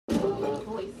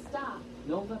stop.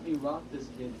 Don't let me rock this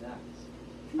kid's ass.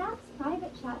 Max,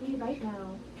 private chat me right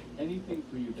now. Anything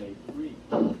for you, babe. 3.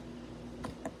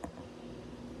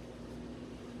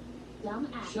 Dumb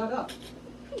ass. Shut up.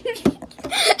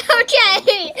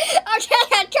 Okay, I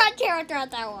tried character at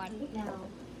that one. Now.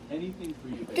 Anything for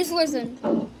you, babe. Just listen.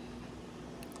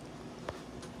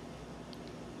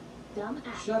 Dumb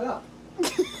ass. Shut up.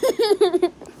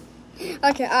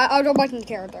 Okay, I'll go back into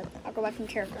character.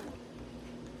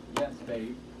 Yes,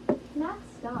 babe. Max,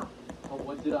 stop. Oh,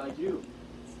 what did I do?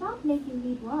 Stop making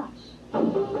me blush.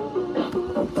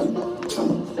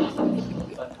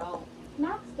 But how?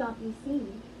 Max, don't you see?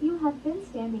 You have been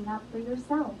standing up for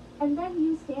yourself, and then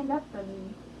you stand up for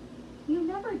me. You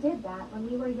never did that when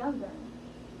we were younger.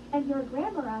 And your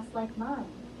grammar ass like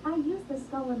mine. I use the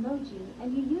skull emoji,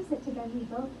 and you use it to then we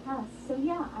both cuss, so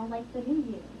yeah, I like the new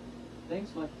you.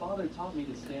 Thanks, my father taught me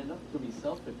to stand up for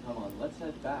myself, but come on, let's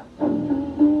head back.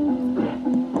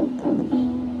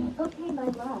 Okay, my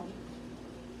love.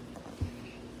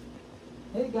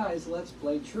 Hey guys, let's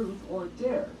play Truth or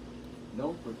Dare.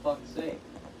 No, for fuck's sake.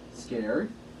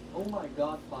 Scared? Oh my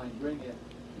god, fine, bring it.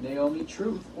 Naomi,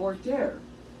 Truth or Dare?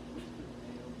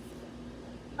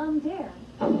 Dare.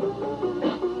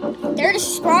 Dare to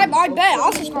subscribe? I bet.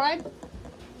 I'll subscribe.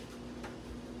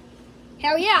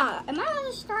 Hell yeah. Am I allowed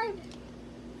to subscribe?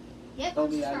 Yep, I'll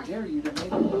Naomi, I subscribe. dare you to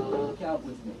make a workout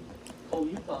with me. Oh,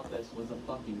 you thought this was a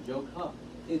fucking joke, huh?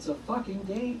 It's a fucking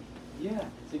game. Yeah,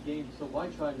 it's a game, so why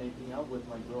try making out with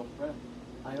my girlfriend?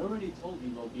 I already told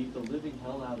you I'll beat the living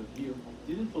hell out of you.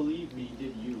 Didn't believe me,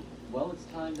 did you? Well, it's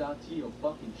time to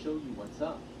fucking show you what's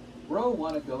up. Bro,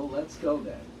 wanna go? Let's go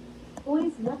then.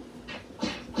 Boys, no.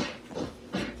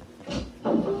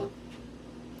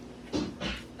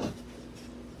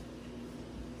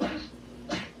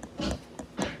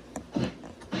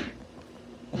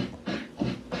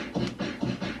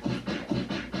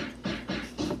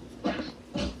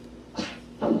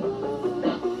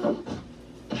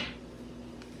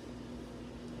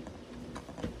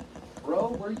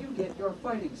 Bro, where you get your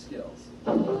fighting skills?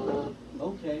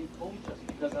 Okay, cool, just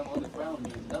because I'm on the ground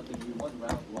means nothing. You won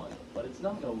round 1, but it's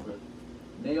not over.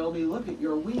 Naomi, look at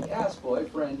your weak-ass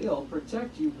boyfriend. He'll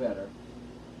protect you better.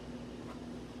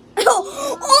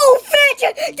 Oh, bitch!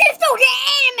 This fucking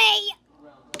enemy!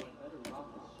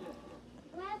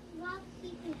 Round 2, I better rock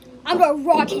this shit. I'm gonna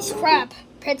rock his crap.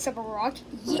 Pits of a rock.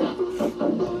 Yeah.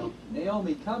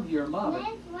 Naomi, come here, mama.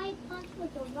 Let's right punch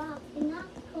with a rock and not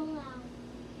pull out.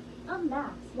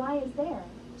 Max, why is there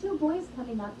 2 boys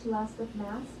coming up to us with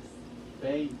masks?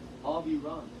 Babe, Avi,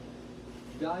 run.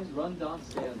 Guys, run, don't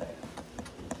stand there.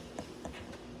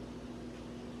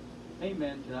 Hey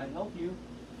man, can I help you?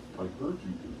 I heard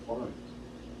you can fight.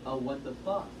 Oh, what the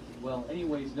fuck? Well,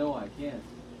 anyways, no, I can't.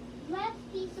 Grab a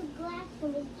piece of glass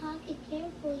from his pocket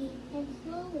carefully and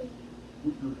slowly.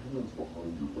 Put your hands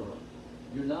behind your back.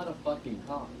 You're not a fucking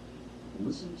cop.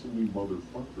 Listen to me,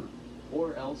 motherfucker.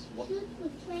 Or else what? Shoot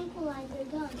with tranquilizer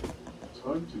gun.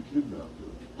 Time to kidnap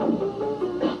her.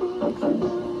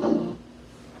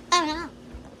 Oh no.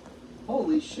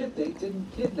 Holy shit, they didn't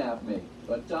kidnap me.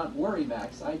 But don't worry,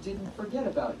 Max, I didn't forget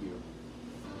about you.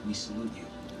 We salute you.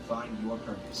 Find your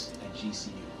purpose at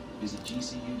GCU. Visit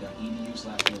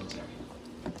gcu.edu/military.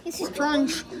 This is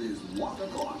crunch. It is 1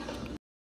 o'clock.